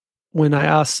when I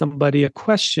asked somebody a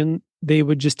question, they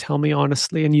would just tell me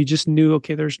honestly. And you just knew,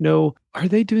 okay, are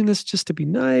they doing this just to be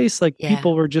nice? Like Yeah.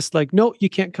 people were just like, no, you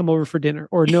can't come over for dinner.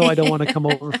 Or no, I don't want to come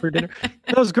over for dinner.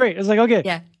 That was great. It's like, okay,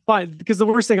 Yeah. fine. Because the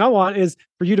worst thing I want is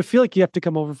for you to feel like you have to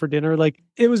come over for dinner. Like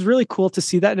it was really cool to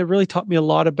see that. And it really taught me a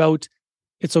lot about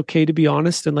it's okay to be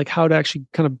honest and like how to actually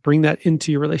kind of bring that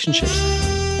into your relationships.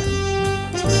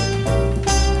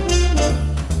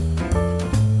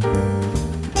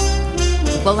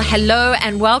 Well, hello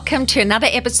and welcome to another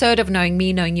episode of Knowing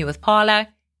Me, Knowing You with Paula,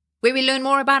 where we learn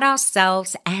more about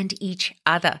ourselves and each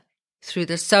other through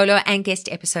the solo and guest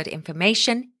episode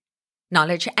information,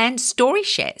 knowledge, and story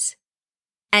shares.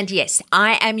 And yes,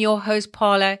 I am your host,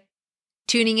 Paula,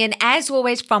 tuning in as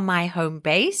always from my home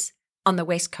base on the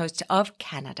west coast of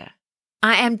Canada.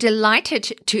 I am delighted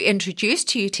to introduce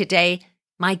to you today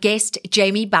my guest,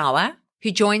 Jamie Bauer,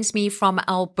 who joins me from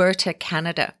Alberta,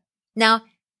 Canada. Now,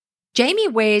 Jamie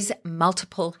wears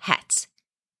multiple hats,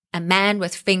 a man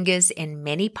with fingers in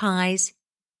many pies.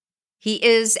 He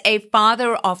is a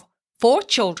father of 4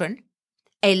 children,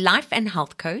 a life and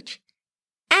health coach,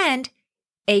 and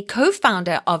a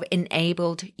co-founder of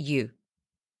Enabled You.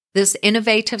 This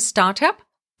innovative startup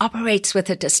operates with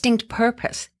a distinct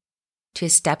purpose to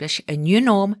establish a new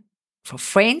norm for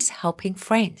friends helping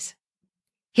friends.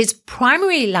 His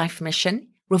primary life mission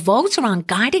revolves around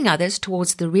guiding others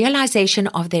towards the realization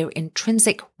of their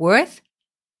intrinsic worth,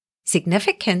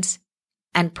 significance,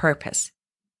 and purpose.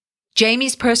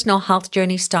 Jamie's personal health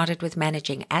journey started with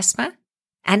managing asthma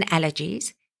and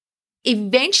allergies,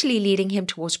 eventually leading him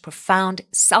towards profound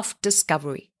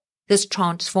self-discovery. This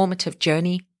transformative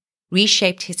journey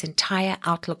reshaped his entire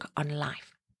outlook on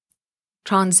life.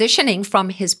 Transitioning from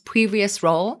his previous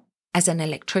role as an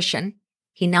electrician,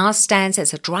 he now stands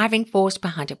as a driving force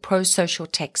behind a pro-social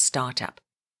tech startup.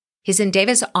 His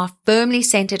endeavors are firmly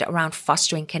centered around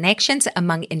fostering connections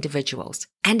among individuals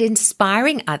and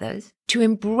inspiring others to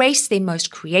embrace their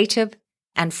most creative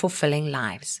and fulfilling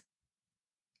lives.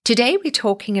 Today, we're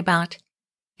talking about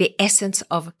the essence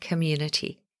of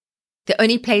community, the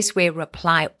only place where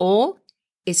reply all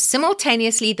is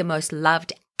simultaneously the most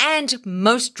loved and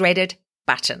most dreaded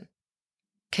button.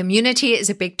 Community is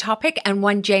a big topic and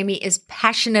one Jamie is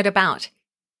passionate about.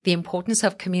 The importance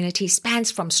of community spans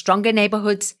from stronger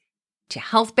neighborhoods to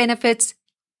health benefits,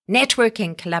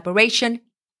 networking, collaboration,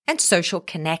 and social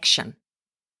connection.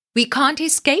 We can't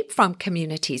escape from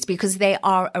communities because they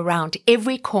are around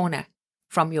every corner,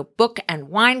 from your book and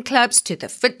wine clubs to the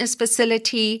fitness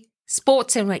facility,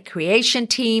 sports and recreation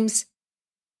teams,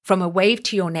 from a wave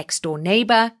to your next door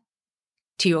neighbor,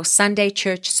 to your Sunday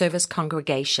church service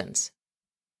congregations.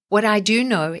 What I do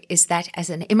know is that as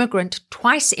an immigrant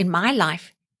twice in my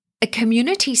life, a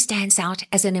community stands out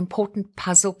as an important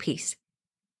puzzle piece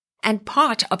and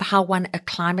part of how one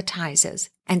acclimatizes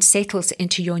and settles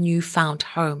into your newfound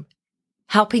home,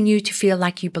 helping you to feel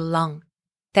like you belong,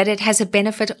 that it has a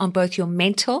benefit on both your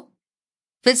mental,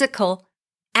 physical,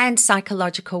 and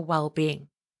psychological well-being.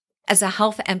 As a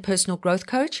health and personal growth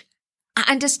coach, I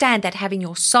understand that having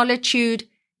your solitude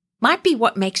might be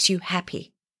what makes you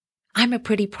happy. I'm a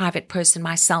pretty private person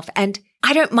myself, and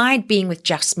I don't mind being with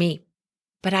just me.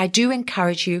 But I do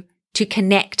encourage you to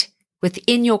connect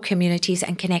within your communities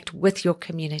and connect with your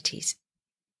communities.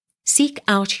 Seek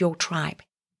out your tribe.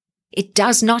 It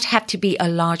does not have to be a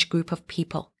large group of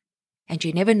people, and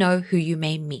you never know who you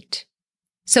may meet.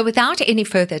 So without any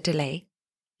further delay,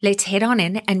 let's head on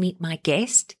in and meet my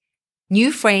guest,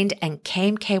 new friend and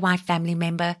KMKY family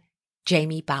member,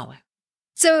 Jamie Bauer.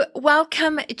 So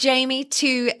welcome, Jamie,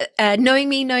 to Knowing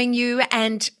Me, Knowing You,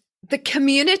 and the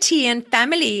community and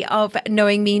family of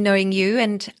Knowing Me, Knowing You.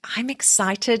 And I'm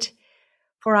excited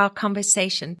for our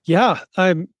conversation. Yeah,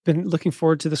 I've been looking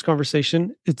forward to this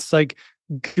conversation. It's like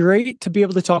great to be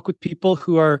able to talk with people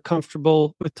who are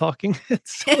comfortable with talking.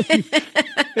 So,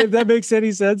 if that makes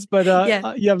any sense. But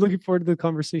yeah, I'm looking forward to the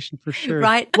conversation for sure.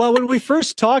 Right. Well, when we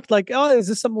first talked, like, oh, is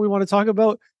this something we want to talk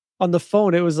about on the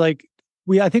phone? It was like,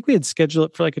 I think we had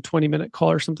scheduled it for like a 20-minute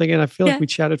call or something. And I feel like we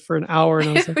chatted for an hour and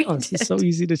I was like, oh, this is so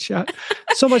easy to chat.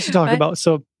 So much to talk about.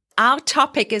 So our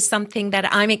topic is something that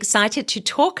I'm excited to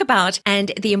talk about,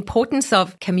 and the importance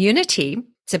of community.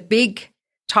 It's a big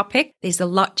topic. There's a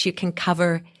lot you can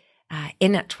cover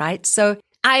in it, right? So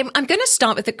I'm going to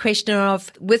start with the question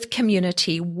of, with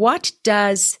community, what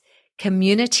does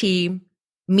community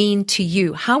mean to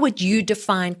you? How would you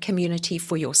define community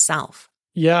for yourself?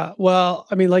 Yeah, well,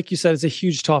 I mean, like you said, it's a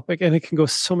huge topic and it can go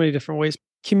so many different ways.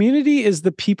 Community is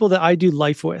the people that I do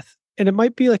life with. And it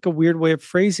might be like a weird way of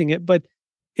phrasing it, but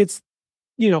it's,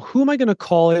 who am I going to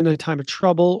call in a time of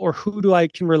trouble, or who do I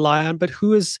can rely on, but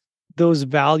who is those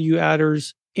value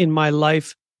adders in my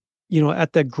life,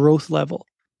 at that growth level.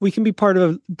 We can be part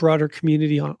of a broader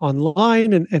community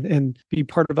online and be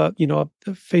part of a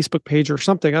Facebook page or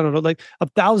something. I don't know, like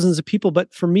of thousands of people.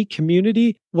 But for me,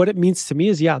 community, what it means to me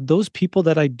is, those people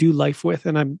that I do life with,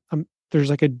 and I'm there's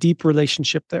like a deep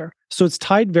relationship there. So it's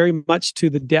tied very much to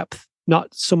the depth,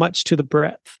 not so much to the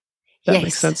breadth. That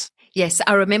makes sense. Yes.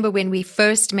 I remember when we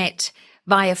first met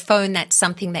via phone, that's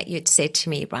something that you'd said to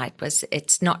me, right? Was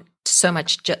it's not so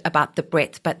much about the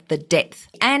breadth, but the depth.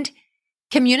 And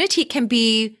community can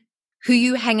be who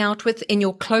you hang out with in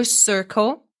your close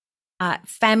circle,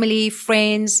 family,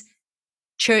 friends,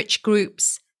 church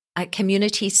groups,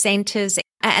 community centers.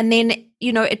 And then,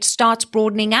 it starts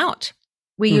broadening out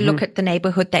where you look at the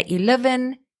neighborhood that you live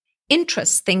in,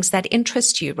 interests, things that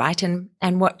interest you, right? And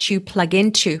what you plug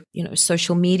into,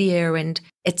 social media. And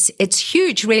it's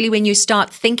huge really when you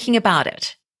start thinking about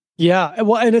it. Yeah.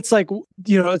 Well, and it's like,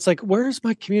 where's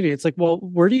my community? It's like, well,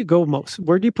 where do you go most?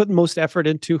 Where do you put most effort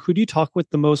into? Who do you talk with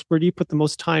the most? Where do you put the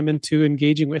most time into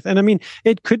engaging with? And I mean,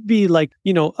 it could be like,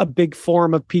 a big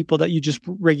forum of people that you just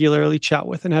regularly chat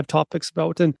with and have topics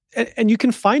about. And you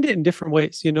can find it in different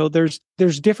ways.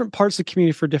 There's different parts of the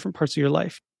community for different parts of your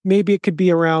life. Maybe it could be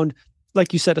around,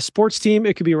 like you said, a sports team.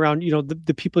 It could be around,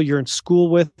 the people you're in school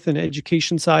with, an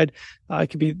education side. It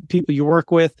could be people you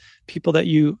work with, people that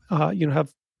you,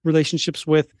 have relationships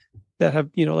with that have,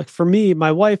 like for me,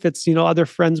 my wife, it's, other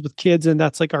friends with kids, and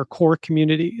that's like our core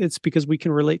community. It's because we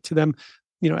can relate to them,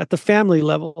 at the family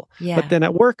level. Yeah. But then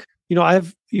at work, I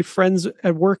have friends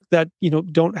at work that,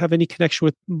 don't have any connection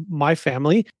with my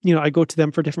family. I go to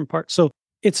them for different parts. So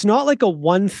it's not like a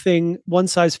one thing, one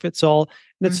size fits all.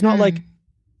 And it's not like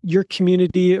your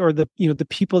community or the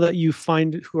people that you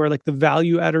find who are like the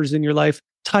value adders in your life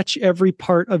touch every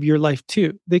part of your life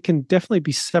too. They can definitely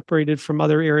be separated from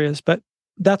other areas, but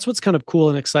that's what's kind of cool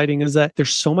and exciting, is that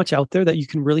there's so much out there that you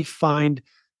can really find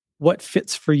what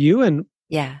fits for you and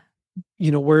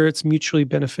where it's mutually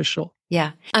beneficial.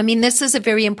 Yeah. I mean, this is a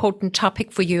very important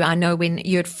topic for you. I know when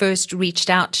you had first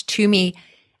reached out to me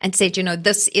and said,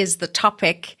 this is the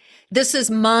topic. This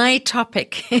is my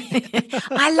topic.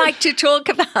 I like to talk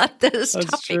about this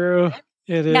topic. That's true.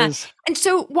 It is. And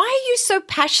so why are you so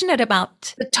passionate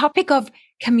about the topic of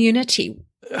community?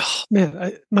 Oh,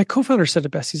 man, my co-founder said it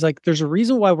best. He's like, there's a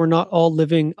reason why we're not all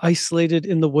living isolated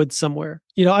in the woods somewhere.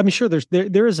 I'm sure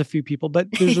there is a few people, but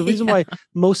there's a reason why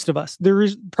most of us, there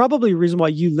is probably a reason why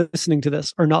you listening to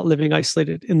this are not living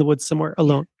isolated in the woods somewhere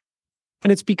alone.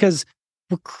 And it's because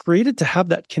we're created to have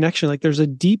that connection. Like there's a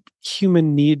deep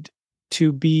human need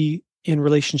to be in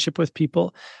relationship with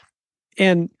people.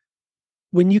 And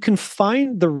when you can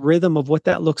find the rhythm of what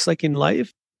that looks like in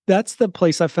life, that's the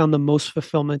place I found the most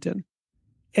fulfillment in.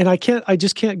 And I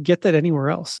just can't get that anywhere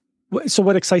else. So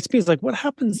what excites me is like, what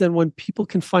happens then when people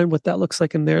can find what that looks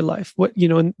like in their life? What,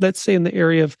 and let's say in the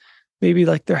area of maybe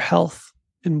like their health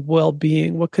and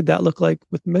well-being, what could that look like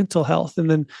with mental health? And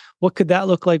then what could that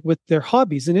look like with their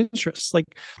hobbies and interests?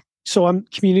 Like, so I'm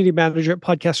community manager at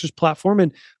Podcasters Platform,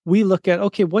 and we look at,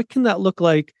 okay, what can that look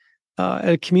like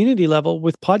at a community level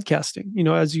with podcasting?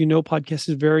 As podcast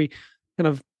is very kind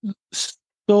of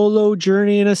solo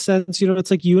journey in a sense. It's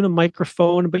like you and a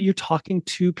microphone, but you're talking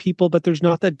to people, but there's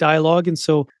not that dialogue. And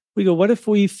so we go, what if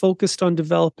we focused on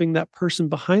developing that person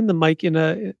behind the mic in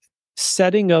a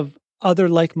setting of other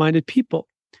like-minded people?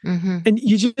 And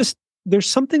there's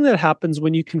something that happens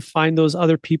when you can find those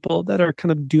other people that are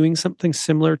kind of doing something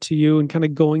similar to you and kind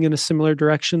of going in a similar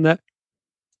direction, that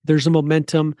there's a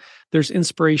momentum, there's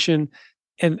inspiration,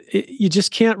 and you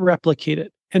just can't replicate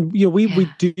it. And, we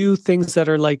do things that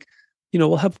are like,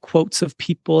 we'll have quotes of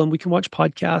people, and we can watch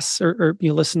podcasts or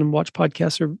listen and watch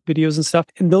podcasts or videos and stuff.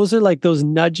 And those are like those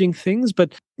nudging things,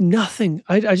 but nothing,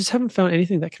 I just haven't found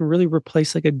anything that can really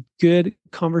replace like a good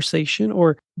conversation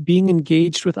or being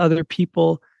engaged with other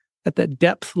people at that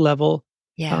depth level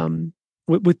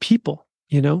with people,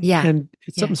 and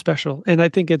it's something special. And I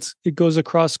think it goes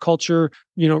across culture,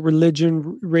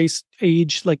 religion, race,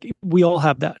 age, like we all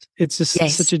have that. It's just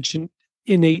such an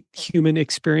innate human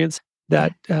experience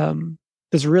that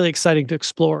is really exciting to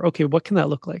explore. Okay, what can that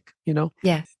look like?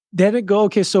 Then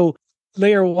okay, so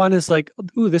layer one is like,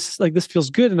 ooh, this feels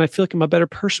good, and I feel like I'm a better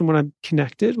person when I'm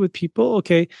connected with people.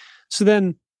 Okay, so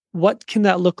then what can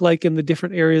that look like in the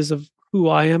different areas of who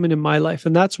I am and in my life?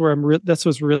 And that's where that's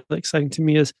what's really exciting to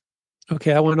me is,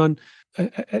 okay, I went on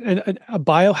a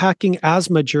biohacking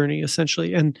asthma journey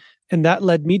essentially, and that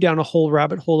led me down a whole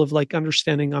rabbit hole of like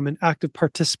understanding I'm an active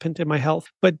participant in my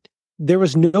health, but there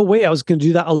was no way I was going to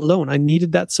do that alone. I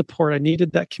needed that support. I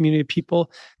needed that community of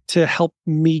people to help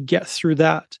me get through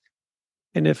that.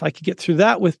 And if I could get through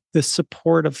that with the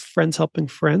support of friends helping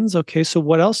friends, okay, so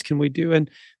what else can we do? And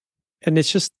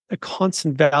it's just a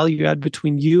constant value add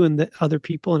between you and the other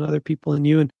people and other people and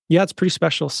you. And yeah, it's pretty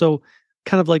special. So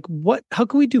kind of like how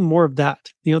can we do more of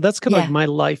that? That's kind of like my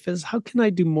life is, how can I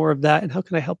do more of that? And how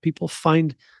can I help people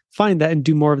find that and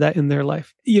do more of that in their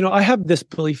life? I have this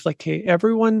belief like, hey,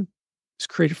 everyone is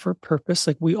created for a purpose.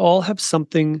 Like we all have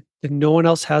something that no one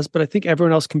else has, but I think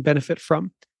everyone else can benefit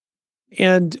from.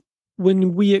 And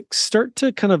when we start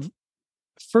to kind of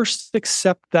first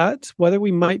accept that, whether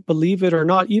we might believe it or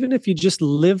not, even if you just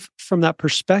live from that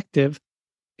perspective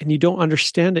and you don't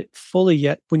understand it fully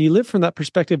yet, when you live from that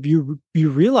perspective, you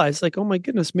realize like, oh my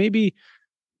goodness, maybe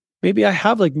I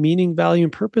have like meaning, value,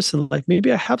 and purpose in life.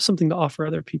 Maybe I have something to offer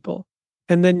other people.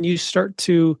 And then you start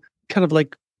to kind of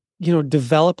like,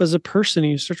 develop as a person,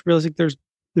 and you start to realize like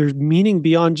there's meaning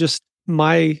beyond just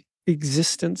my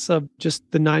existence of just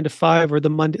the 9 to 5 or the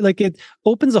Monday. Like it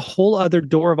opens a whole other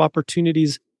door of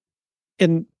opportunities.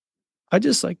 And I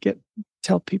just like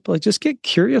tell people, like, just get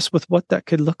curious with what that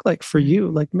could look like for you.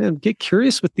 Like, man, get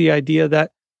curious with the idea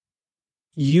that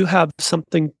you have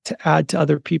something to add to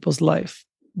other people's life.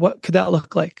 What could that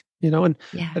look like? And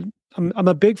I'm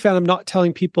a big fan of not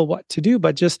telling people what to do,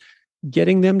 but just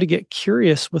getting them to get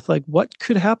curious with like, what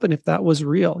could happen if that was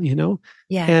real,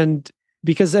 And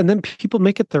then people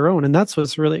make it their own. And that's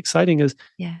what's really exciting is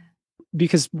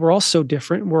because we're all so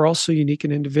different. We're all so unique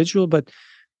and individual. But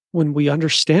when we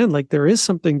understand, like, there is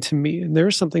something to me and there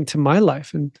is something to my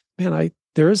life, and man,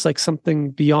 there is like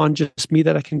something beyond just me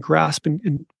that I can grasp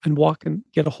and walk and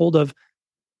get a hold of.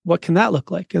 What can that look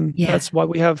like? And that's why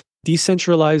we have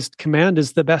decentralized command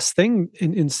is the best thing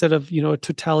instead of, a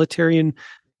totalitarian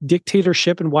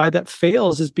dictatorship. And why that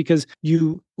fails is because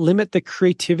you limit the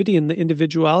creativity and the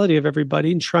individuality of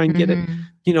everybody and try and get it,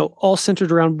 all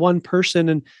centered around one person,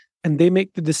 and they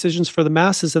make the decisions for the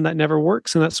masses, and that never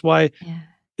works. And that's why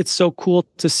it's so cool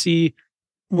to see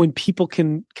when people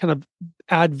can kind of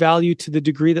add value to the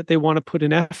degree that they want to put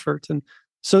in effort. And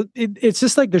so it's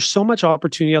just like there's so much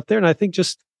opportunity out there. And I think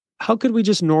just how could we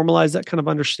just normalize that kind of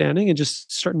understanding and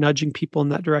just start nudging people in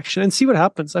that direction and see what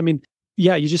happens? I mean,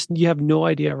 yeah, you have no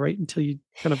idea, right? Until you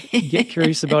kind of get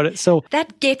curious about it. So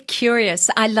that get curious,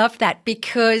 I love that,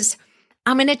 because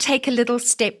I'm going to take a little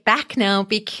step back now,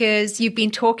 because you've been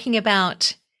talking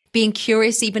about being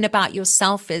curious even about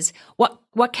yourself is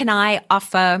what can I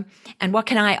offer, and what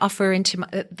can I offer into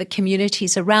the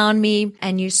communities around me?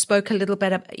 And you spoke a little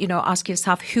bit of, ask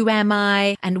yourself, who am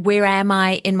I and where am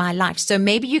I in my life? So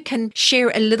maybe you can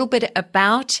share a little bit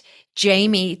about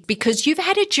Jamie, because you've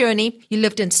had a journey. You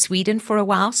lived in Sweden for a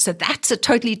while, so that's a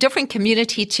totally different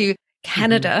community to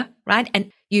Canada, right? And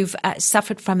you've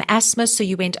suffered from asthma, so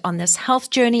you went on this health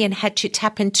journey and had to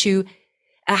tap into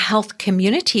a health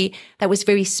community that was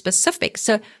very specific.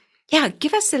 So yeah,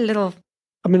 give us a little.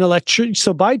 I'm an electrician.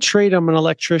 So by trade, I'm an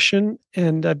electrician,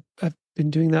 and I've been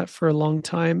doing that for a long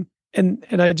time. And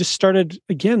I just started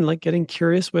again, like getting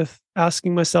curious with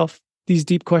asking myself these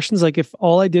deep questions. Like, if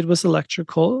all I did was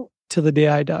electrical till the day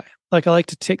I die, like I like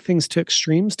to take things to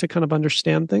extremes to kind of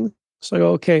understand things. So I go,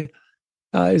 okay,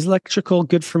 is electrical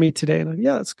good for me today? And I'm,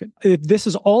 yeah, that's good. If this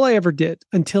is all I ever did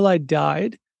until I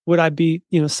died, would I be,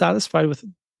 satisfied with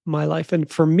my life? And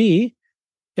for me,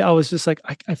 I was just like,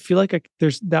 I feel like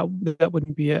there's that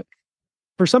wouldn't be it.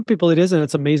 For some people it is, and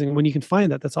it's amazing when you can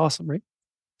find that. That's awesome, right?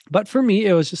 But for me,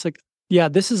 it was just like, yeah,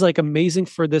 this is like amazing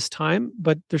for this time,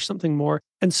 but there's something more.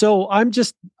 And so I'm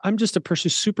just a person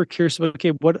who's super curious about,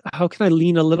 okay, how can I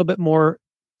lean a little bit more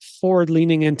forward,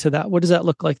 leaning into that? What does that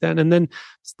look like then? And then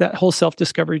that whole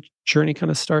self-discovery journey kind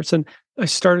of starts. And I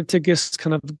started to just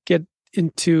kind of get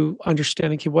into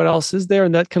understanding, okay, what else is there?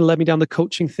 And that kind of led me down the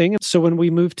coaching thing. So when we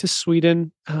moved to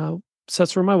Sweden, so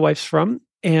that's where my wife's from.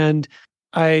 And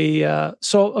okay, I'll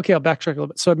backtrack a little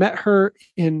bit. So I met her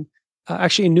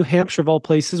actually in New Hampshire of all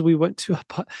places. We went to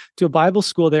a Bible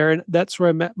school there, and that's where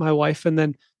I met my wife. And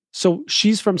then, so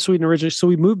she's from Sweden originally. So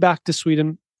we moved back to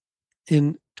Sweden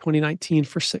in 2019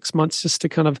 for 6 months, just to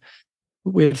kind of,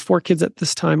 we had 4 kids at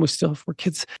this time. We still have 4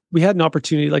 kids. We had an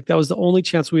opportunity, like that was the only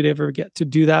chance we'd ever get to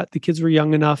do that. The kids were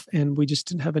young enough, and we just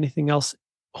didn't have anything else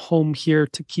home here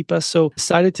to keep us. So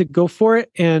decided to go for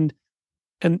it. And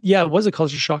yeah, it was a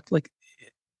culture shock. Like,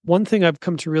 one thing I've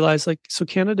come to realize, like, so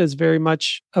Canada is very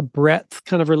much a breadth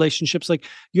kind of relationships. Like,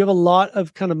 you have a lot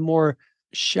of kind of more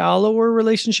shallower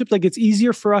relationships. Like, it's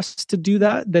easier for us to do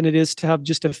that than it is to have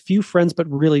just a few friends, but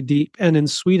really deep. And in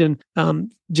Sweden,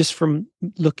 just from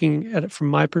looking at it from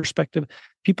my perspective,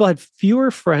 people had fewer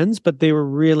friends, but they were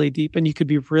really deep, and you could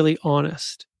be really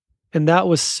honest. And that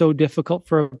was so difficult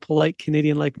for a polite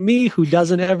Canadian like me, who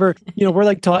doesn't ever, we're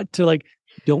like taught to like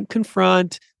Don't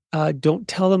confront. Don't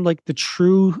tell them like the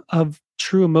true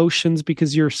emotions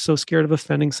because you're so scared of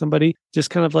offending somebody. Just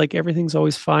kind of like everything's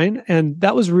always fine. And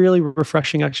that was really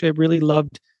refreshing. Actually, I really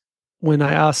loved when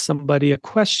I asked somebody a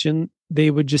question,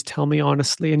 they would just tell me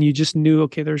honestly. And you just knew,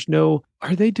 okay,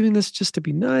 are they doing this just to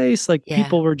be nice? Like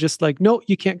people were just like, no,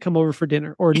 you can't come over for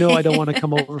dinner. Or no, I don't want to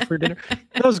come over for dinner.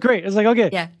 That was great. It's like,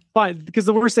 okay, fine. Because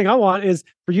the worst thing I want is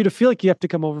for you to feel like you have to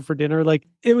come over for dinner. Like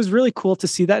it was really cool to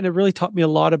see that. And it really taught me a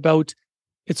lot about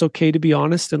it's okay to be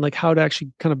honest and like how to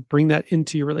actually kind of bring that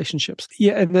into your relationships.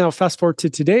 Yeah. And now fast forward to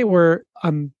today where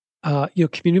I'm,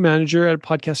 community manager at a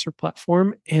podcaster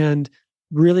platform and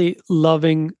really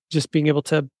loving just being able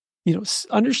to,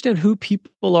 understand who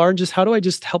people are and just how do I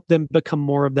just help them become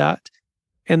more of that.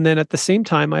 And then at the same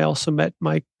time, I also met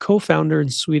my co-founder in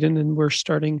Sweden and we're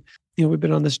starting, we've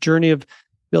been on this journey of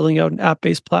building out an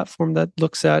app-based platform that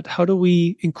looks at how do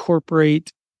we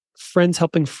incorporate friends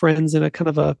helping friends in a kind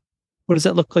of what does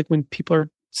that look like when people are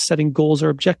setting goals or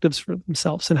objectives for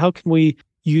themselves? And how can we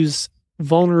use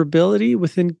vulnerability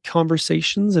within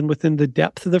conversations and within the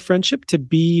depth of the friendship to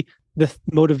be the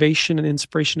motivation and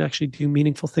inspiration to actually do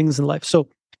meaningful things in life. So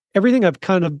everything I've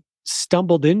kind of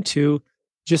stumbled into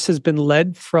just has been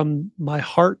led from my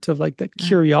heart of like that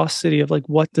curiosity of like,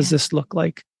 what does this look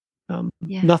like?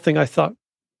 Nothing I thought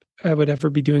I would ever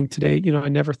be doing today. I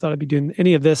never thought I'd be doing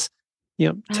any of this,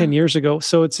 10 years ago.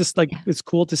 So it's just like, it's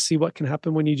cool to see what can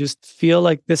happen when you just feel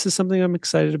like this is something I'm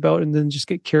excited about and then just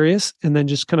get curious and then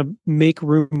just kind of make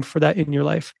room for that in your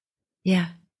life. Yeah.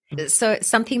 So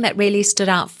something that really stood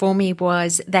out for me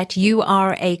was that you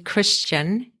are a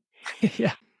Christian.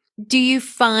 Yeah. Do you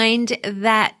find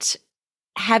that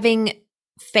having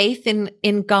faith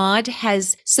in God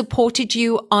has supported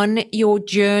you on your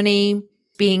journey,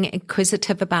 being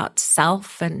inquisitive about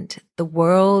self and the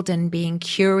world and being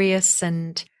curious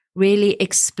and really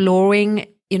exploring,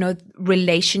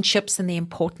 relationships and the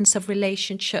importance of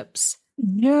relationships?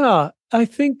 Yeah, I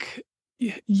think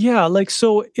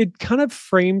so it kind of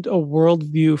framed a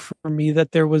worldview for me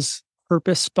that there was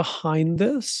purpose behind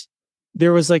this.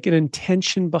 There was like an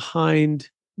intention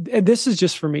behind, and this is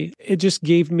just for me. It just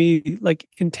gave me like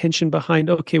intention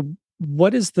behind, okay,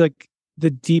 what is the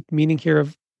deep meaning here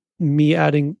of me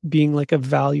being like a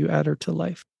value adder to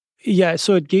life? Yeah,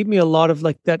 so it gave me a lot of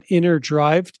like that inner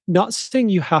drive, not saying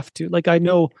you have to. Like I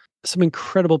know some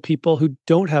incredible people who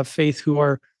don't have faith who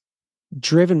are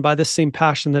driven by the same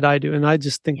passion that I do. And I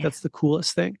just think that's the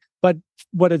coolest thing. But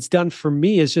what it's done for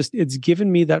me is just, it's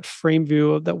given me that frame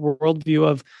view of that worldview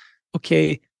of,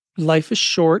 okay, life is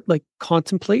short, like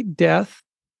contemplate death.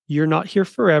 You're not here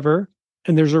forever.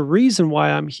 And there's a reason why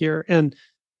I'm here. And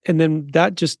then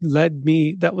that just led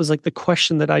me, that was like the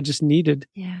question that I just needed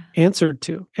answered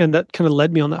to. And that kind of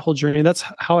led me on that whole journey. And that's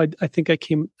how I think I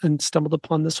came and stumbled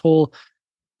upon this whole,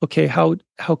 okay, how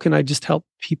can I just help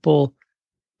people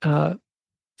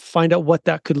find out what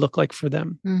that could look like for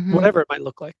them, whatever it might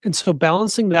look like. And so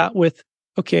balancing that with,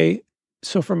 okay,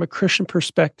 so from a Christian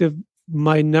perspective,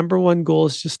 my number one goal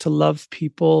is just to love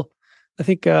people. I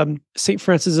think St.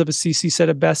 Francis of Assisi said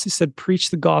it best. He said, preach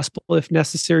the gospel, if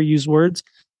necessary, use words.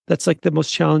 That's like the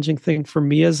most challenging thing for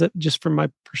me, is that just from my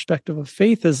perspective of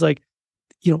faith is like,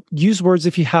 use words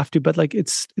if you have to, but like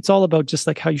it's all about just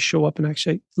like how you show up and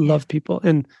actually love people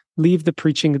and leave the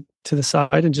preaching to the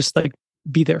side and just like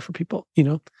be there for people.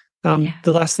 The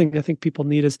last thing I think people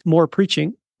need is more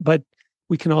preaching, but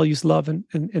we can all use love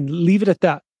and leave it at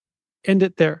that. End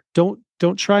it there. Don't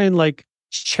try and like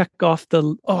check off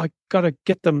I gotta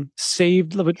get them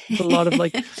saved. A lot of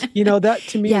like, that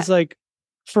to me is like,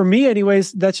 for me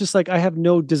anyways, that's just like, I have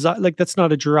no desire, like that's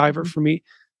not a driver for me.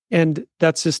 And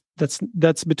that's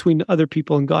between other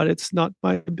people and God. It's not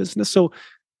my business. So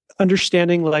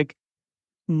understanding like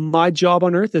my job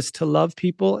on earth is to love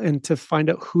people and to find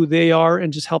out who they are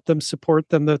and just help them, support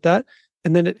them with that.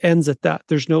 And then it ends at that.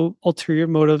 There's no ulterior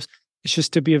motives. It's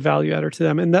just to be a value adder to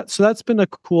them. And that's been a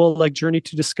cool like journey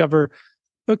to discover,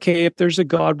 okay, if there's a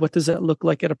God, what does that look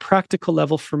like at a practical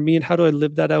level for me? And how do I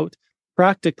live that out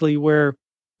practically where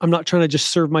I'm not trying to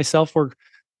just serve myself or,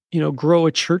 grow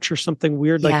a church or something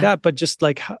weird like that, but just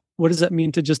like, what does that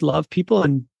mean to just love people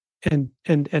and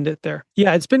end it there?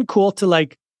 Yeah. It's been cool to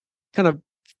like kind of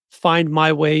find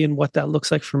my way in what that looks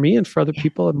like for me, and for other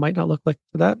people it might not look like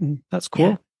for that, and that's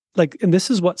cool. Like, and this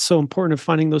is what's so important of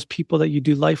finding those people that you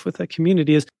do life with, a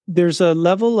community, is there's a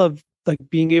level of like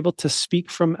being able to speak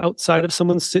from outside of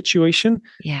someone's situation.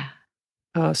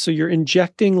 So you're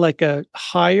injecting like a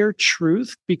higher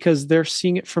truth because they're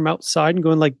seeing it from outside and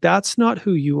going like, that's not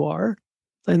who you are.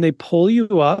 And they pull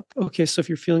you up. Okay, so if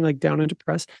you're feeling like down and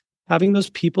depressed, having those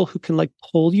people who can like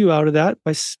pull you out of that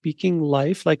by speaking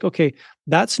life. Like, okay,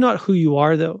 that's not who you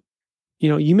are though.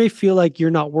 You may feel like you're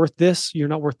not worth this, you're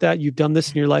not worth that, you've done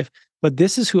this in your life, but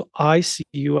this is who I see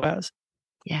you as.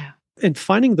 Yeah. And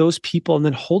finding those people and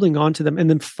then holding on to them and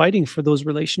then fighting for those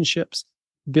relationships,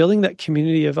 building that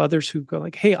community of others who go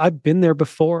like, hey, I've been there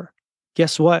before.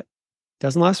 Guess what?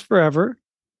 Doesn't last forever.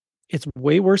 It's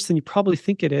way worse than you probably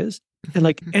think it is. And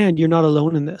like, and you're not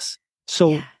alone in this.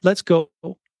 So let's go.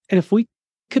 And if we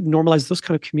could normalize those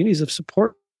kind of communities of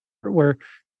support where,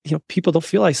 people don't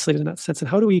feel isolated in that sense. And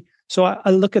how do we, so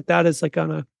I look at that as like on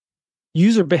a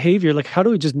user behavior, like how do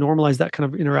we just normalize that kind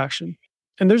of interaction?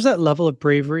 And there's that level of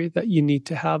bravery that you need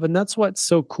to have. And that's what's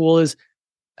so cool is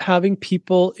having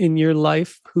people in your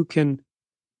life who can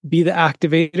be the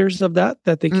activators of that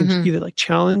they can either like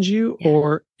challenge you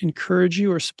or encourage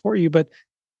you or support you. But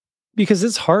because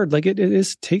it's hard, like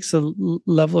it takes a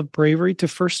level of bravery to,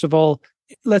 first of all,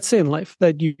 let's say in life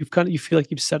that you feel like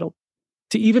you've settled,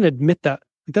 to even admit that.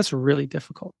 Like, that's really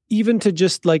difficult. Even to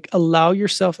just like allow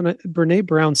yourself, and Brene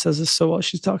Brown says this so well.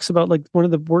 She talks about like one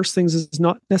of the worst things is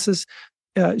not necessarily,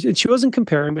 and she wasn't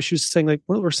comparing, but she was saying like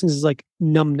one of the worst things is like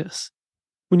numbness.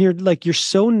 When you're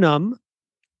so numb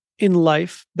in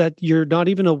life that you're not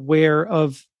even aware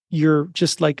of, you're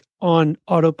just like on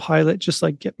autopilot, just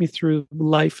like get me through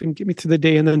life and get me through the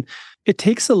day. And then it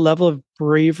takes a level of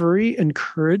bravery and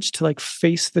courage to like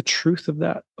face the truth of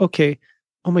that. Okay,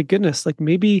 oh my goodness, like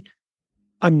maybe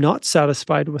I'm not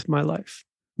satisfied with my life.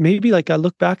 Maybe like I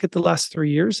look back at the last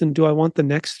 3 years and do I want the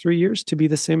next 3 years to be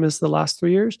the same as the last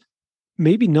 3 years?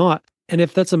 Maybe not. And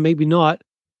if that's a maybe not,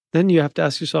 then you have to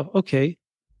ask yourself, okay,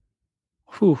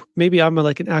 maybe I'm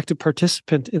like an active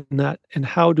participant in that. And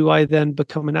how do I then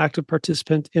become an active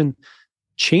participant in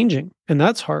changing? And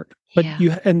that's hard. But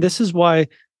and this is why,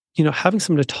 having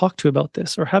someone to talk to about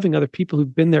this or having other people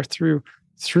who've been there through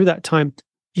that time.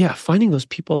 Yeah. Finding those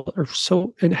people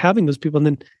and having those people and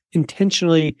then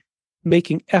intentionally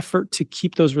making effort to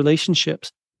keep those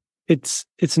relationships.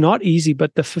 It's not easy,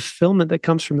 but the fulfillment that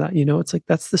comes from that, it's like,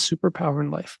 that's the superpower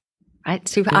in life.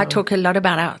 Right. I talk a lot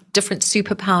about our different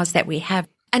superpowers that we have.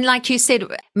 And like you said,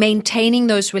 maintaining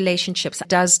those relationships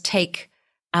does take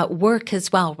work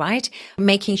as well, right?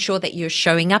 Making sure that you're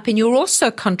showing up and you're also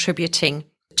contributing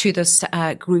to this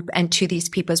group and to these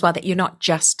people as well, that you're not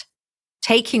just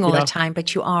taking all the time,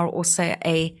 but you are also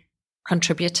a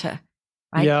contributor,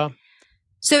 right? Yeah.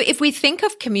 So if we think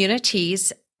of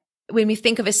communities, when we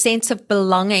think of a sense of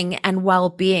belonging and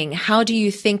well-being, how do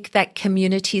you think that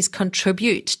communities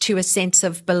contribute to a sense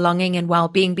of belonging and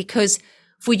well-being? Because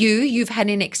for you, you've had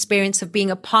an experience of being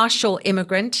a partial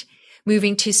immigrant,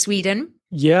 moving to Sweden.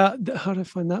 Yeah. How did I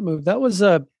find that move? That was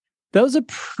a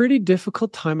pretty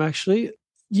difficult time, actually.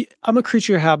 I'm a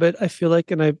creature of habit, I feel like,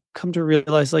 and I've come to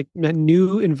realize like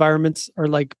new environments are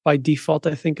like by default,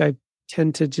 I think I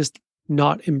tend to just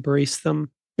not embrace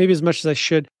them maybe as much as I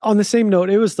should. On the same note,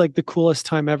 it was like the coolest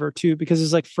time ever too, because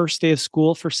it's like first day of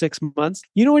school for 6 months.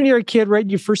 When you're a kid, right?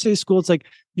 Your first day of school, it's like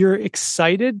you're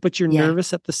excited, but you're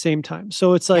nervous at the same time.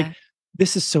 So it's like,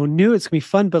 this is so new. It's gonna be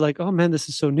fun, but like, oh man, this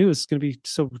is so new. It's gonna be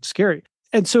so scary.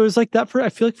 And so it was like that I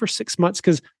feel like for 6 months,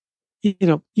 because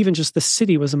even just the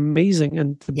city was amazing.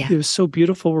 And it was so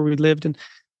beautiful where we lived, and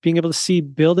being able to see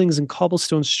buildings and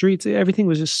cobblestone streets, everything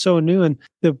was just so new. And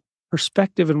the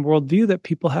perspective and worldview that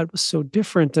people had was so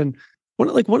different. And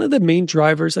one of the main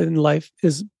drivers in life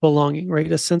is belonging,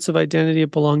 right? A sense of identity,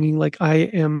 of belonging. Like I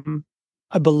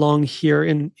belong here,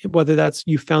 in whether that's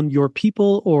you found your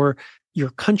people or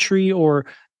your country or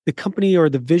the company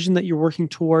or the vision that you're working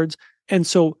towards. And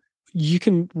so you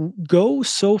can go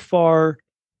so far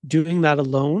doing that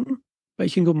alone, but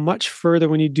you can go much further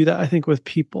when you do that, I think, with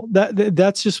people.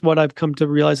 That's just what I've come to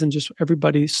realize. And just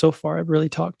everybody so far I've really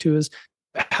talked to is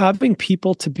having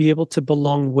people to be able to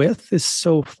belong with is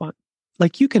so fun.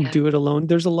 Like you can do it alone.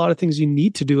 There's a lot of things you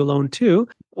need to do alone too.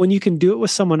 When you can do it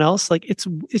with someone else, like it's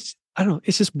I don't know,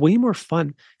 it's just way more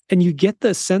fun. And you get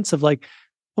the sense of like,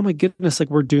 oh my goodness, like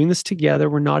we're doing this together.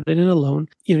 We're not in it alone.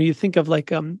 You think of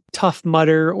like Tough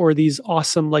Mudder or these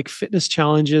awesome like fitness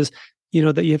challenges,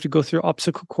 that you have to go through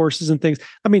obstacle courses and things.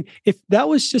 I mean, if that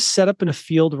was just set up in a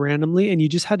field randomly and you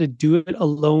just had to do it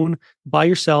alone by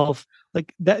yourself,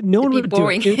 like that, no one would do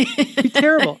it. It'd be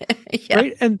terrible.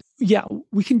 Right. And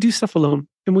we can do stuff alone.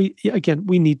 And we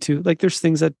need to, like, there's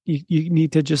things that you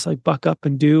need to just like buck up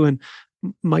and do. And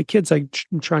my kids, I'm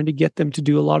trying to get them to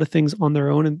do a lot of things on their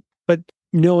own. But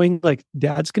knowing like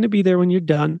dad's going to be there when you're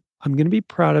done, I'm going to be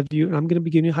proud of you, and I'm going to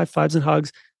be giving you high fives and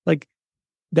hugs. Like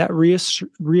that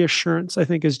reassurance, I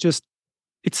think, is just,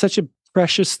 it's such a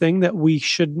precious thing that we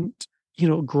shouldn't,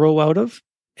 grow out of.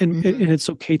 And it's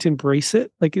okay to embrace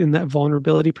it, like in that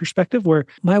vulnerability perspective where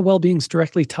my well-being is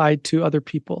directly tied to other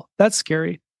people. That's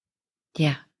scary.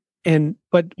 Yeah.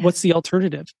 But what's the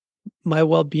alternative? My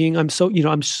well-being, I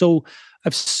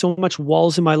have so much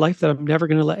walls in my life that I'm never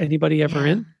going to let anybody ever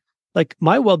in. Like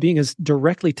my well-being is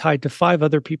directly tied to 5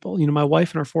 other people, my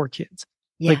wife and our 4 kids.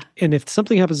 Like, and if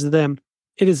something happens to them,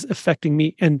 it is affecting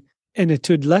me. And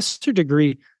to a lesser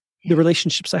degree, the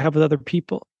relationships I have with other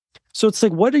people. So it's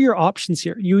like, what are your options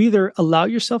here? You either allow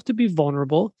yourself to be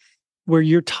vulnerable where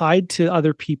you're tied to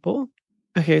other people.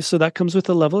 Okay. So that comes with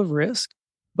a level of risk.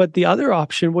 But the other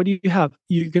option, what do you have?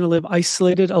 You're going to live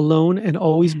isolated, alone, and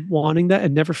always wanting that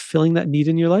and never feeling that need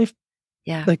in your life.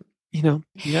 Yeah. Like,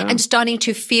 and starting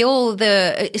to feel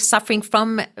the suffering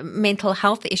from mental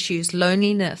health issues,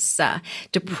 loneliness,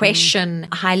 depression,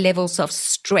 high levels of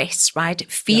stress, right?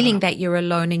 Feeling that you're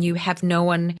alone and you have no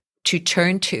one to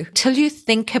turn to. Till you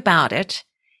think about it,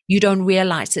 you don't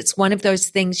realize it's one of those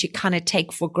things you kind of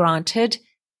take for granted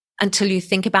until you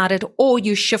think about it, or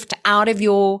you shift out of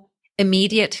your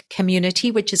immediate community,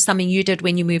 which is something you did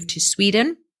when you moved to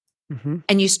Sweden.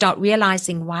 And you start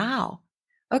realizing, wow,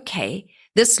 okay,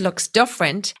 this looks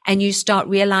different. And you start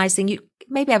realizing you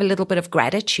maybe have a little bit of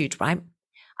gratitude, right?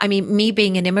 I mean, me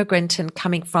being an immigrant and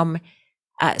coming from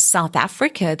South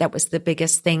Africa, that was the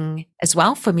biggest thing as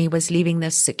well for me, was leaving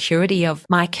the security of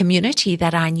my community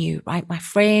that I knew, right? My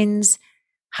friends,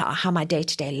 how my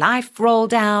day-to-day life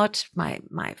rolled out, my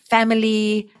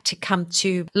family, to come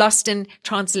to lost in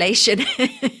translation.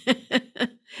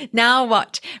 Now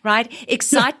what, right?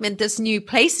 Excitement, this new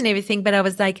place and everything. But I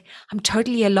was like, I'm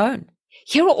totally alone.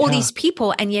 Here are all these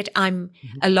people, and yet I'm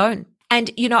alone.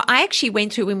 And, I actually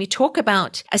went through, when we talk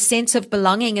about a sense of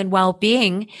belonging and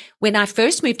well-being, when I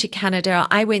first moved to Canada,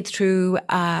 I went through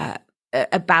a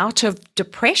bout of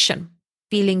depression,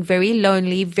 feeling very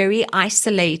lonely, very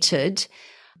isolated,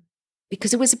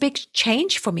 because it was a big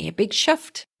change for me, a big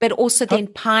shift, but also then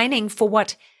pining for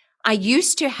what I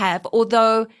used to have,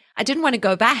 although I didn't want to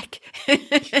go back.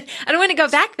 I don't want to go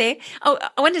back there. I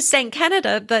wanted to stay in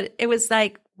Canada, but it was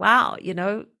like, wow,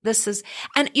 this is,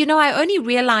 and, I only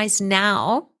realize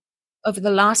now over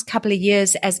the last couple of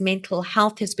years, as mental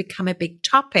health has become a big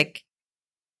topic,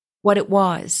 what it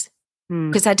was,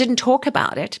 because I didn't talk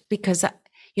about it because,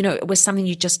 it was something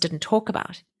you just didn't talk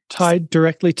about. Tied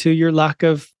directly to your lack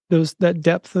of that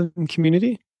depth and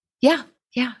community. Yeah.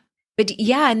 Yeah. But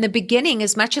in the beginning,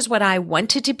 as much as what I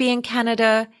wanted to be in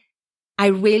Canada, I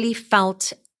really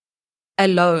felt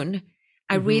alone.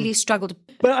 I really struggled.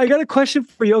 But I got a question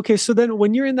for you. Okay, so then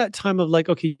when you're in that time of like,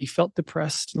 okay, you felt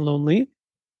depressed and lonely,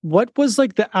 what was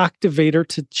like the activator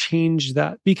to change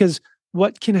that? Because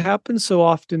what can happen so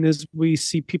often is we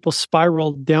see people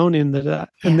spiral down into that,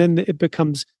 and then it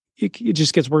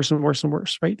just gets worse and worse and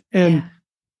worse, right? And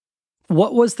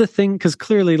what was the thing? Because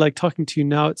clearly, like talking to you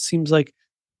now, it seems like,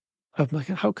 I'm like,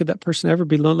 how could that person ever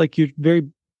be lonely? Like you're very,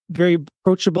 very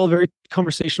approachable, very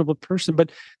conversational person.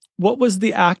 But what was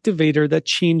the activator that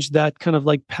changed that kind of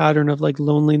like pattern of like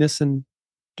loneliness and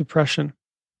depression?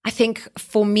 I think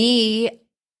for me,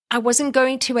 I wasn't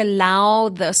going to allow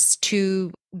this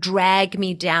to drag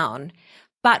me down.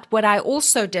 But what I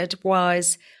also did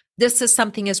was, this is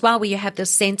something as well where you have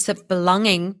this sense of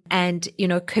belonging and,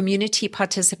 community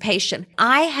participation.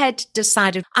 I had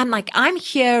decided, I'm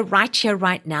here,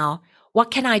 right now.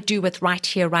 What can I do with right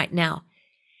here, right now?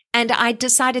 And I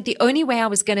decided the only way I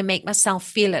was going to make myself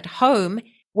feel at home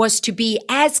was to be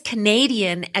as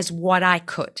Canadian as what I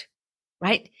could,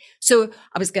 right? So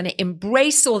I was going to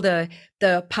embrace all the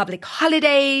public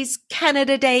holidays,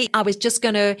 Canada Day. I was just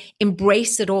going to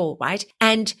embrace it all, right?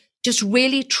 And just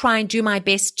really try and do my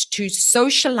best to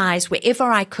socialize wherever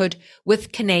I could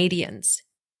with Canadians.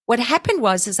 What happened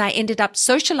was I ended up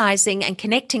socializing and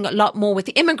connecting a lot more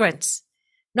with immigrants.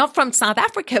 Not from South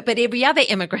Africa, but every other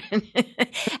immigrant.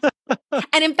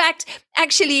 And in fact,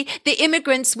 actually, the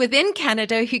immigrants within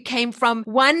Canada who came from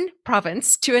one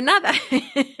province to another,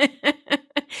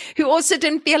 who also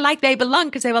didn't feel like they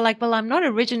belonged because they were like, well, I'm not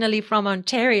originally from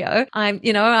Ontario.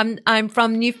 I'm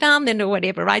from Newfoundland or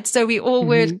whatever, right? So we all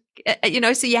were,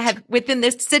 so you have within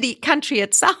the country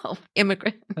itself,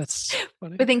 immigrants. That's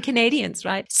funny. Within Canadians,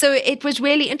 right? So it was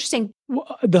really interesting.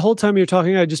 The whole time you're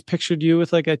talking, I just pictured you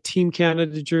with like a Team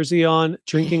Canada jersey on,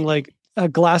 drinking like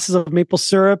glasses of maple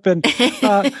syrup. And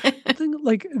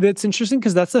like that's interesting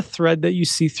because that's a thread that you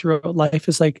see throughout life,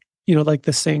 is like, like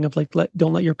the saying of like,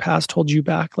 don't let your past hold you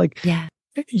back. Like, yeah.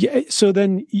 So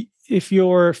then if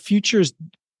your future is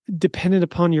dependent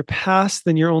upon your past,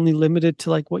 then you're only limited to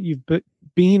like what you've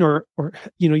been, or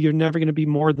you're never going to be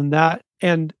more than that.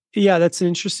 And yeah, that's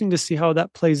interesting to see how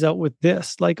that plays out with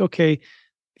this. Like, okay,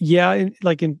 yeah,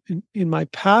 in my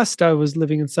past, I was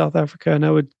living in South Africa, and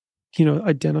I would,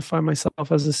 identify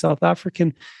myself as a South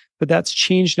African, but that's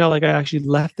changed now. Like I actually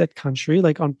left that country,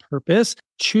 like on purpose,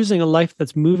 choosing a life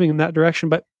that's moving in that direction.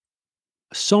 But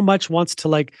so much wants to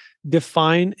like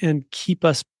define and keep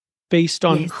us based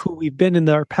on Yes. who we've been in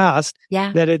our past,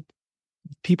 Yeah. that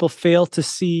people fail to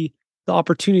see the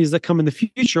opportunities that come in the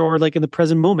future or like in the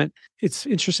present moment. It's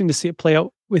interesting to see it play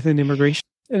out within immigration.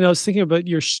 And I was thinking about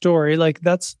your story. Like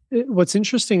what's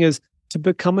interesting is to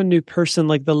become a new person,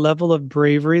 like the level of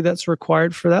bravery that's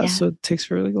required for that. Yeah. So it takes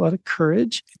really a lot of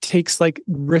courage. It takes like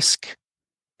risk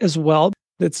as well.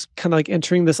 That's kind of like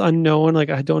entering this unknown. Like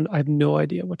I have no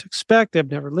idea what to expect. I've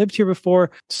never lived here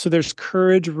before. So there's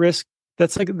courage, risk.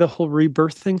 That's like the whole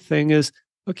rebirthing thing is,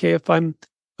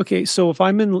 so if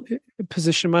I'm in a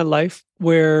position in my life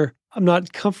where I'm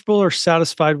not comfortable or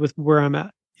satisfied with where I'm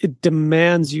at, it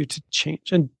demands you to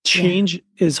change. And change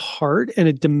is hard, and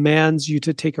it demands you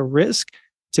to take a risk,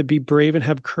 to be brave and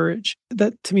have courage.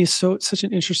 That to me is such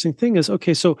an interesting thing is,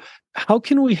 okay, so how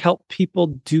can we help people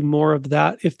do more of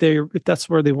that if that's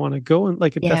where they want to go, and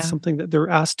like if that's something that they're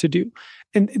asked to do?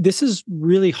 And this is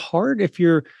really hard if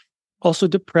you're also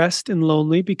depressed and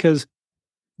lonely, because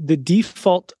the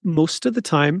default most of the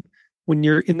time when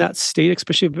you're in that state,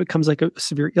 especially if it becomes like a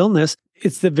severe illness,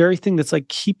 it's the very thing that's like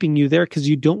keeping you there because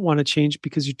you don't want to change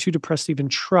because you're too depressed to even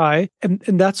try. And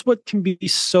that's what can be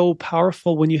so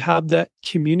powerful when you have that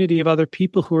community of other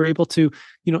people who are able to,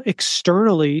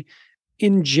 externally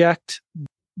inject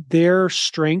their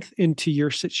strength into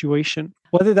your situation.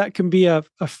 Whether that can be a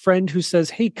friend who says,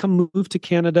 hey, come move to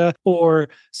Canada, or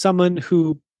someone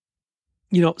who,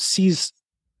 sees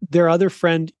their other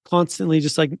friend constantly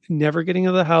just like never getting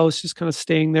out of the house, just kind of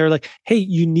staying there. Like, hey,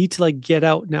 you need to like get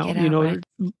out now. Right.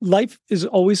 Life is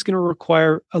always going to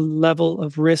require a level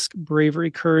of risk,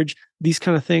 bravery, courage, these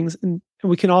kind of things. And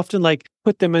we can often like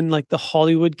put them in like the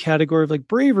Hollywood category of like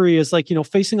bravery is like,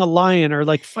 facing a lion or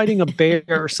like fighting a bear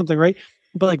or something, right?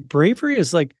 But like bravery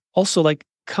is like also like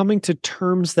coming to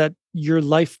terms that your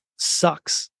life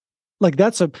sucks. Like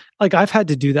I've had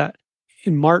to do that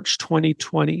in March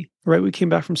 2020, right? We came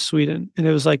back from Sweden, and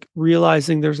it was like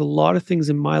realizing there's a lot of things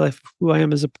in my life, who I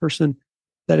am as a person,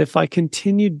 that if I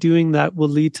continue doing that will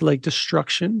lead to like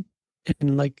destruction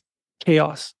and like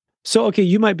chaos. So, okay,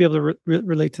 you might be able to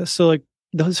relate to this. So like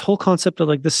this whole concept of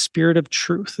like the spirit of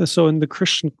truth. And so in the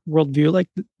Christian worldview, like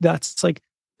that's like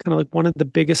kind of like one of the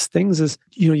biggest things is,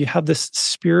 you have this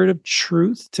spirit of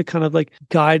truth to kind of like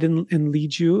guide and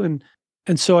lead you.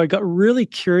 And so I got really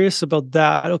curious about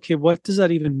that. Okay, what does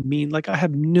that even mean? Like, I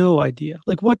have no idea.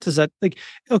 Like, what does that, like,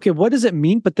 okay, what does it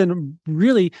mean? But then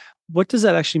really, what does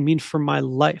that actually mean for my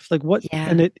life? Like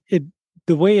and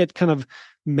the way it kind of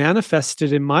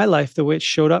manifested in my life, the way it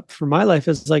showed up for my life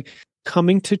is like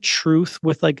coming to truth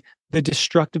with like the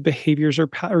destructive behaviors or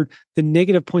the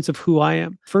negative points of who I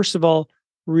am. First of all,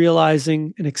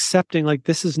 realizing and accepting like,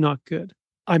 this is not good.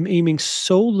 I'm aiming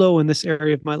so low in this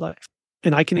area of my life,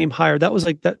 and I can aim higher. That was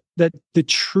like that the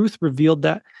truth revealed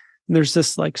that. And there's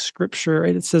this like scripture,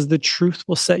 right? It says the truth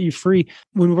will set you free.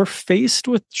 When we're faced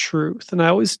with truth, and I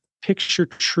always picture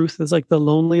truth as like the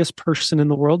loneliest person in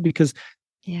the world, because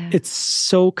it's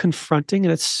so confronting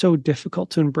and it's so difficult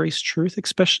to embrace truth,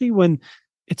 especially when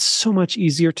it's so much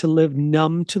easier to live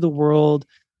numb to the world.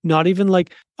 Not even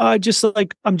like, I'm just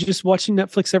watching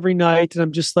Netflix every night, and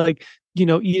I'm just like,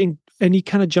 eating any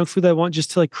kind of junk food that I want just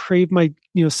to like crave my,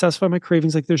 satisfy my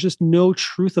cravings. Like there's just no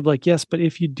truth of like, yes, but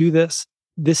if you do this,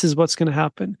 this is what's going to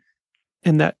happen.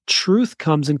 And that truth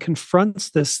comes and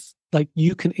confronts this, like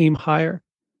you can aim higher.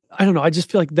 I don't know. I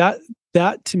just feel like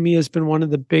that to me has been one of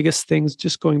the biggest things,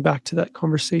 just going back to that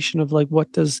conversation of like,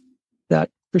 what does that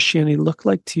Christianity look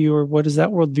like to you? Or what is that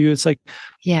worldview? It's like,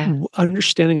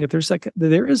 understanding that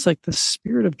there is like the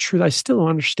spirit of truth. I still don't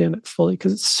understand it fully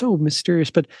because it's so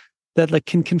mysterious, but that like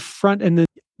can confront, and then,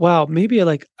 wow, maybe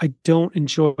I don't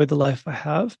enjoy the life I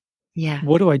have. Yeah.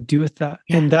 What do I do with that?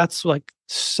 Yeah. And that's like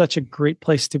such a great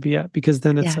place to be at, because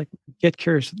then it's like, get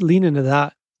curious, lean into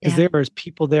that, because there is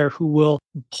people there who will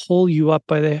pull you up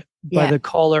by the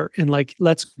collar and like,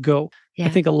 let's go. I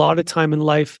think a lot of time in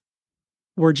life,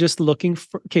 we're just looking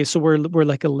for, so we're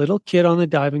like a little kid on the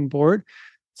diving board.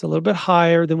 It's a little bit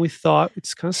higher than we thought.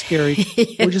 It's kind of scary.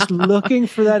 We're just looking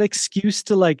for that excuse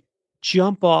to like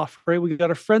jump off, right? We got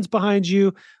our friends behind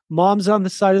you. Mom's on the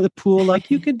side of the pool.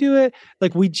 Like, you can do it.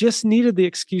 Like, we just needed the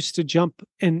excuse to jump.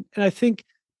 And I think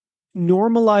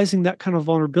normalizing that kind of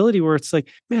vulnerability, where it's like,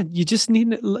 man, we just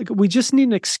need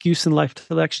an excuse in life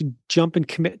to actually jump and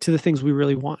commit to the things we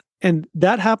really want. And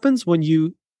that happens when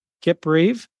you get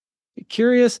brave, get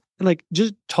curious, and like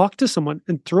just talk to someone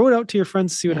and throw it out to your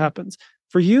friends to see what happens.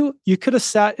 For you, you could have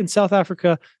sat in South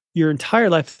Africa your entire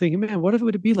life thinking, man, what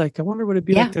would it be like? I wonder what it'd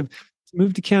be like to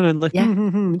move to Canada and like,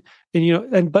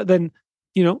 and but then,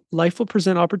 life will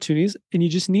present opportunities and you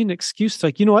just need an excuse to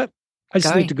like, you know what? I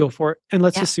just need to go for it and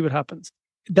let's just see what happens.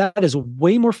 That is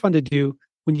way more fun to do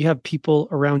when you have people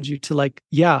around you to like,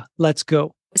 let's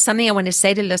go. Something I want to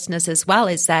say to listeners as well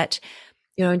is that,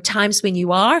 in times when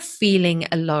you are feeling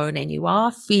alone and you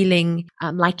are feeling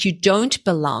like you don't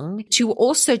belong, to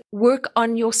also work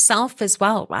on yourself as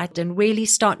well, right? And really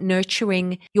start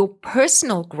nurturing your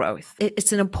personal growth.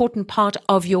 It's an important part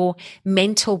of your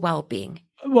mental well-being.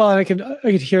 Well, I could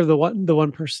hear the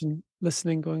one person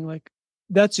listening going like,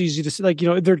 that's easy to say, like,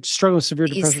 they're struggling with severe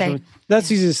depression.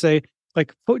 That's easy to say,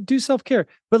 like, do self-care.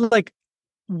 But like,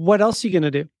 what else are you going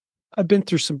to do? I've been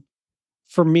through some,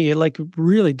 for me, like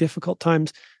really difficult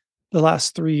times the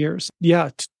last 3 years.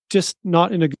 Just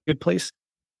not in a good place.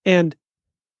 And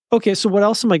okay, so what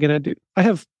else am I going to do? I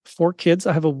have 4 kids.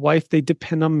 I have a wife. They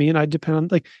depend on me and I depend on,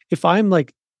 like, if I'm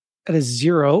like at a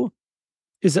 0,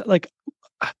 is it like,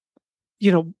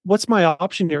 what's my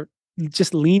option here?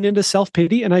 Just lean into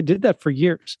self-pity. And I did that for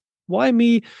years. Why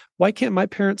me? Why can't my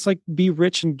parents like be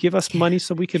rich and give us money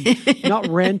so we could not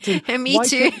rent? And me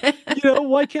too.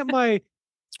 Why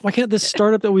can't this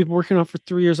startup that we've been working on for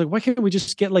 3 years, like, why can't we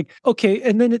just get like, okay.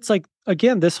 And then it's like,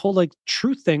 again, this whole like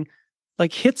truth thing,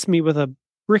 like hits me with a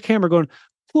brick hammer going,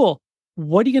 cool.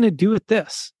 What are you going to do with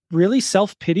this? Really?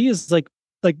 Self-pity is like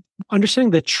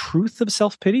understanding the truth of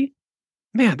self-pity.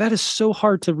 Man, that is so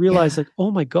hard to realize. Like,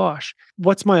 oh my gosh,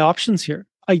 what's my options here?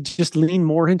 I just lean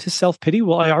more into self-pity.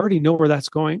 Well, I already know where that's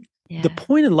going. The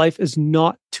point in life is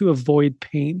not to avoid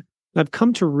pain. I've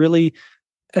come to really,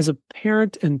 as a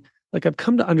parent, and like I've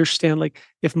come to understand, like,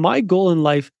 if my goal in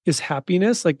life is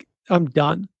happiness, like I'm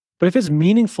done. But if it's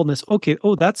meaningfulness, okay,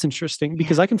 that's interesting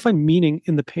because I can find meaning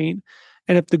in the pain.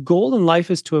 And if the goal in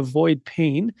life is to avoid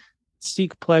pain,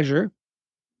 seek pleasure,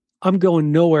 I'm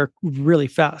going nowhere really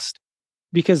fast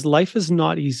because life is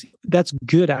not easy. That's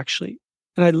good, actually.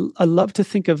 And I love to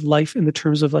think of life in the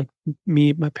terms of like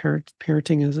me, my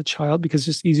parenting as a child, because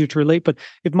it's just easier to relate. But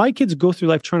if my kids go through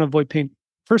life trying to avoid pain,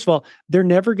 first of all, they're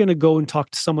never going to go and talk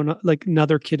to someone like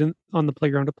another kid on the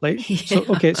playground to play.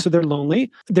 So they're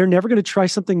lonely. They're never going to try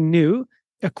something new,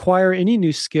 acquire any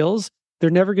new skills. They're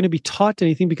never going to be taught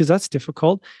anything because that's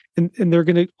difficult. And they're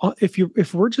going to,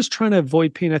 if we're just trying to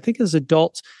avoid pain, I think as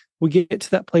adults, we get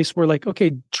to that place where like,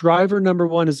 okay, driver number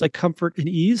 1 is like comfort and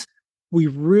ease. We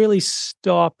really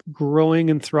stop growing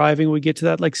and thriving. We get to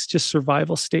that like just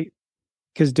survival state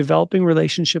because developing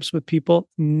relationships with people,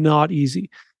 not easy.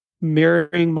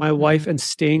 Marrying my wife and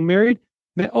staying married,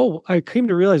 man, I came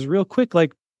to realize real quick,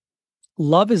 like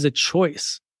love is a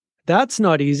choice. That's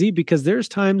not easy because there's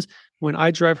times when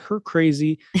I drive her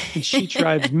crazy and she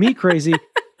drives me crazy.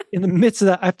 In the midst of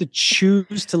that, I have to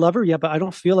choose to love her. Yeah, but I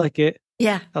don't feel like it.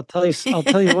 Yeah. I'll tell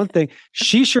you one thing.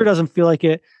 She sure doesn't feel like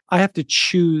it. I have to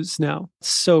choose now. It's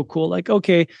so cool. Like,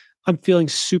 okay, I'm feeling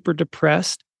super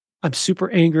depressed. I'm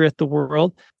super angry at the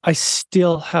world. I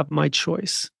still have my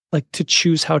choice, like to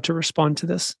choose how to respond to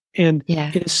this. And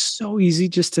it is so easy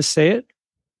just to say it.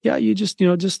 Yeah, you just,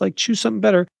 just like choose something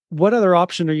better. What other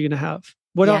option are you going to have?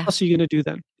 What else are you going to do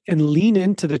then? And lean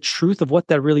into the truth of what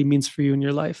that really means for you in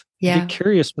your life. Get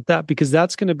curious with that because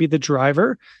that's going to be the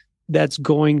driver that's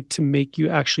going to make you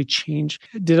actually change.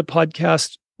 I did a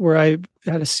podcast where I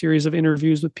had a series of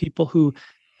interviews with people who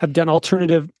have done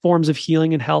alternative forms of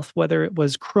healing and health, whether it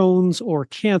was Crohn's or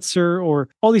cancer or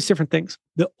all these different things.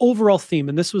 The overall theme,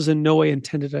 and this was in no way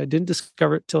intended, I didn't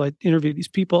discover it till I interviewed these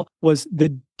people, was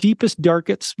the deepest,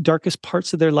 darkest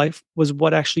parts of their life was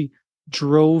what actually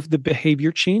drove the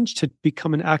behavior change to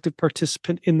become an active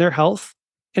participant in their health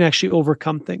and actually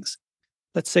overcome things.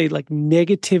 Let's say like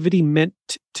negativity meant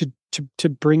to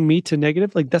bring me to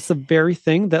negative. Like that's the very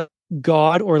thing that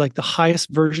God or like the highest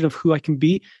version of who I can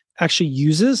be actually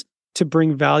uses to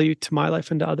bring value to my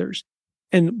life and to others.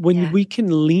 And when we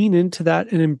can lean into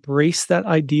that and embrace that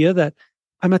idea that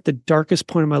I'm at the darkest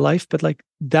point of my life, but like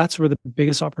that's where the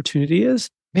biggest opportunity is,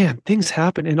 man, things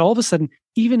happen. And all of a sudden,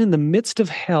 even in the midst of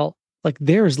hell, like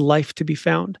there is life to be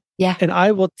found. Yeah. And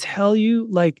I will tell you,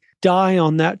 like, die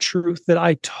on that truth that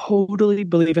I totally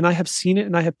believe. And I have seen it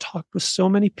and I have talked with so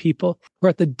many people who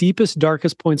are at the deepest,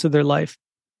 darkest points of their life.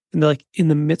 And they're like, in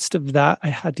the midst of that, I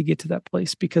had to get to that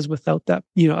place because without that,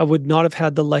 I would not have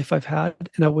had the life I've had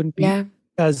and I wouldn't be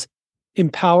as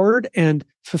empowered and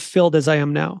fulfilled as I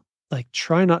am now. Like,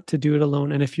 try not to do it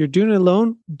alone. And if you're doing it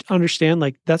alone, understand,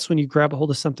 like, that's when you grab a hold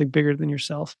of something bigger than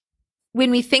yourself. When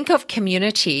we think of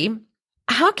community,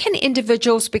 how can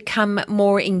individuals become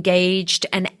more engaged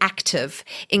and active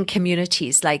in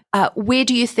communities? Like, where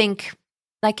do you think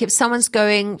Like if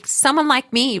someone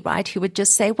like me, right, who would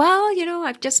just say, well,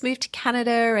 I've just moved to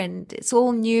Canada and it's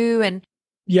all new. And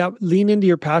yeah, lean into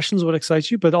your passions, what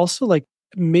excites you, but also like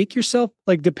make yourself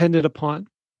like dependent upon.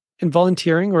 And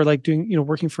volunteering or like doing,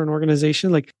 working for an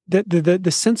organization, like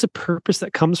the sense of purpose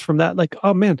that comes from that, like,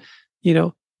 oh man,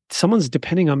 someone's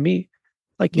depending on me.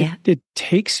 Like it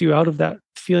takes you out of that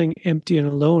feeling empty and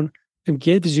alone and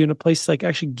gives you in a place like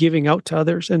actually giving out to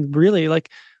others. And really, like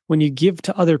when you give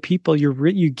to other people,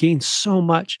 you gain so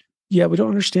much. Yeah, we don't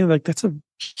understand. Like that's a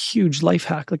huge life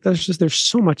hack. Like there's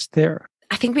so much there.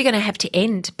 I think we're going to have to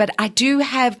end, but I do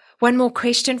have one more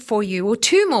question for you, or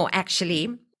two more actually.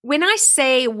 When I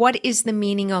say, what is the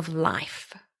meaning of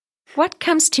life? What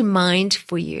comes to mind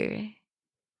for you?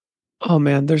 Oh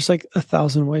man, there's like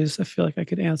 1,000 ways I feel like I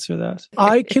could answer that.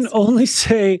 I can only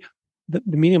say that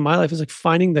the meaning of my life is like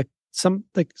finding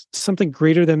something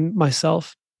greater than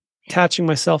myself, attaching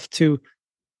myself to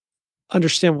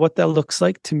understand what that looks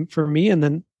like for me. And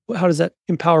then how does that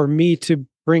empower me to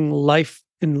bring life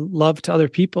and love to other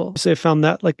people? So I found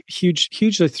that like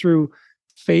hugely through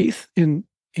faith in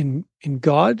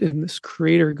God, in this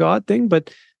creator God thing.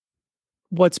 But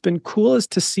what's been cool is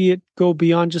to see it go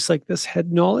beyond just like this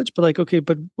head knowledge, but like, okay,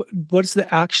 but what's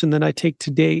the action that I take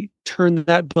today? Turn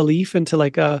that belief into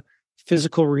like a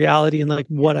physical reality and like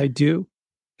what I do.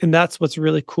 And that's what's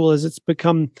really cool is it's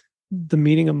become the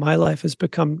meaning of my life has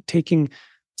become taking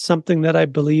something that I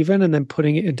believe in and then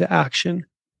putting it into action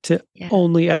to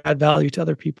only add value to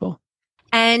other people.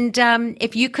 And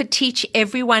if you could teach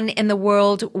everyone in the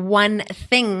world one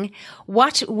thing,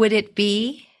 what would it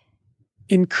be?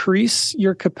 Increase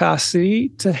your capacity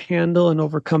to handle and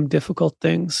overcome difficult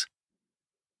things.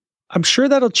 I'm sure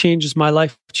that'll change as my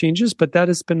life changes, but that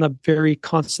has been a very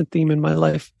constant theme in my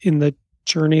life in the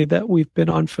journey that we've been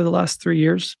on for the last 3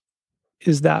 years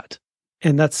is that.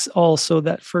 And that's also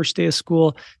that first day of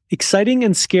school, exciting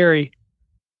and scary.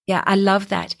 Yeah, I love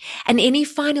that. And any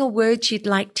final words you'd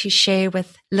like to share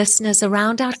with listeners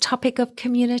around our topic of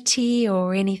community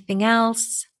or anything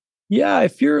else? Yeah,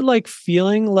 if you're like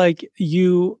feeling like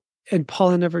and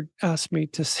Paula never asked me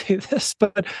to say this,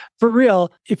 but for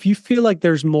real, if you feel like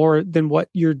there's more than what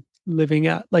you're living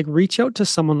at, like reach out to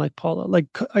someone like Paula. Like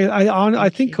I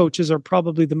think coaches are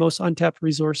probably the most untapped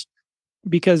resource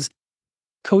because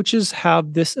coaches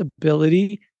have this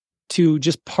ability to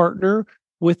just partner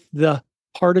with the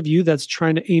part of you that's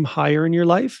trying to aim higher in your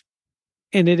life.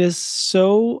 And it is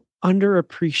so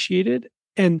underappreciated.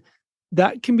 And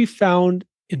that can be found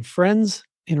in friends,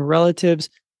 in relatives,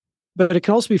 but it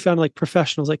can also be found like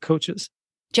professionals, like coaches.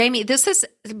 Jamie, this has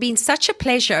been such a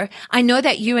pleasure. I know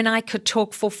that you and I could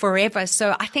talk for forever,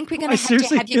 so I think we're going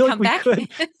to have you come back.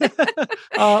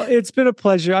 It's been a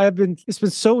pleasure. It's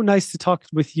been so nice to talk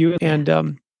with you. And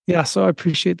so I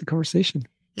appreciate the conversation.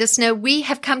 Listener, we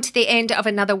have come to the end of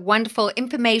another wonderful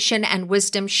information and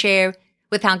wisdom share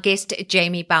with our guest,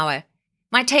 Jamie Bauer.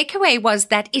 My takeaway was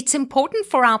that it's important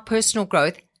for our personal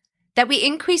growth that we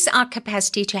increase our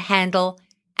capacity to handle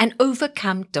and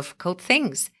overcome difficult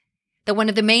things. That one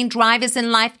of the main drivers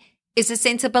in life is a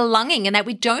sense of belonging and that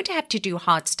we don't have to do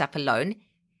hard stuff alone.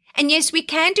 And yes, we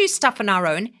can do stuff on our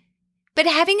own, but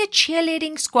having a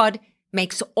cheerleading squad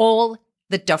makes all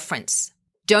the difference.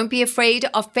 Don't be afraid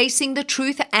of facing the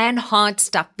truth and hard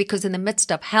stuff because in the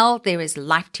midst of hell, there is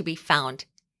life to be found.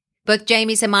 Both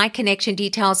Jamie's and my connection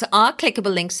details are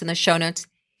clickable links in the show notes.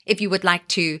 If you would like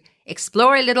to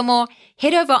explore a little more,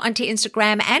 head over onto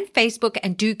Instagram and Facebook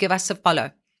and do give us a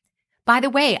follow. By the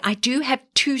way, I do have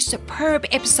 2 superb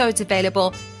episodes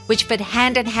available which fit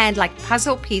hand in hand like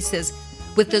puzzle pieces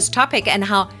with this topic and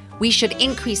how we should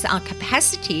increase our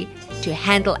capacity to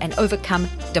handle and overcome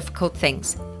difficult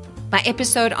things. My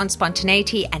episode on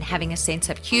spontaneity and having a sense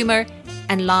of humor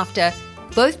and laughter,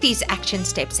 both these action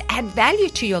steps add value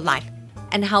to your life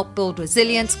and help build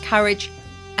resilience, courage,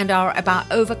 and are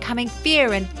about overcoming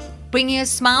fear and bringing a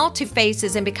smile to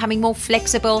faces and becoming more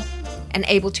flexible and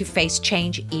able to face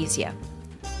change easier.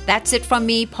 That's it from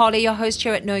me, Paula, your host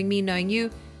here at Knowing Me, Knowing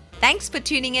You. Thanks for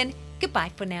tuning in.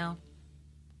 Goodbye for now.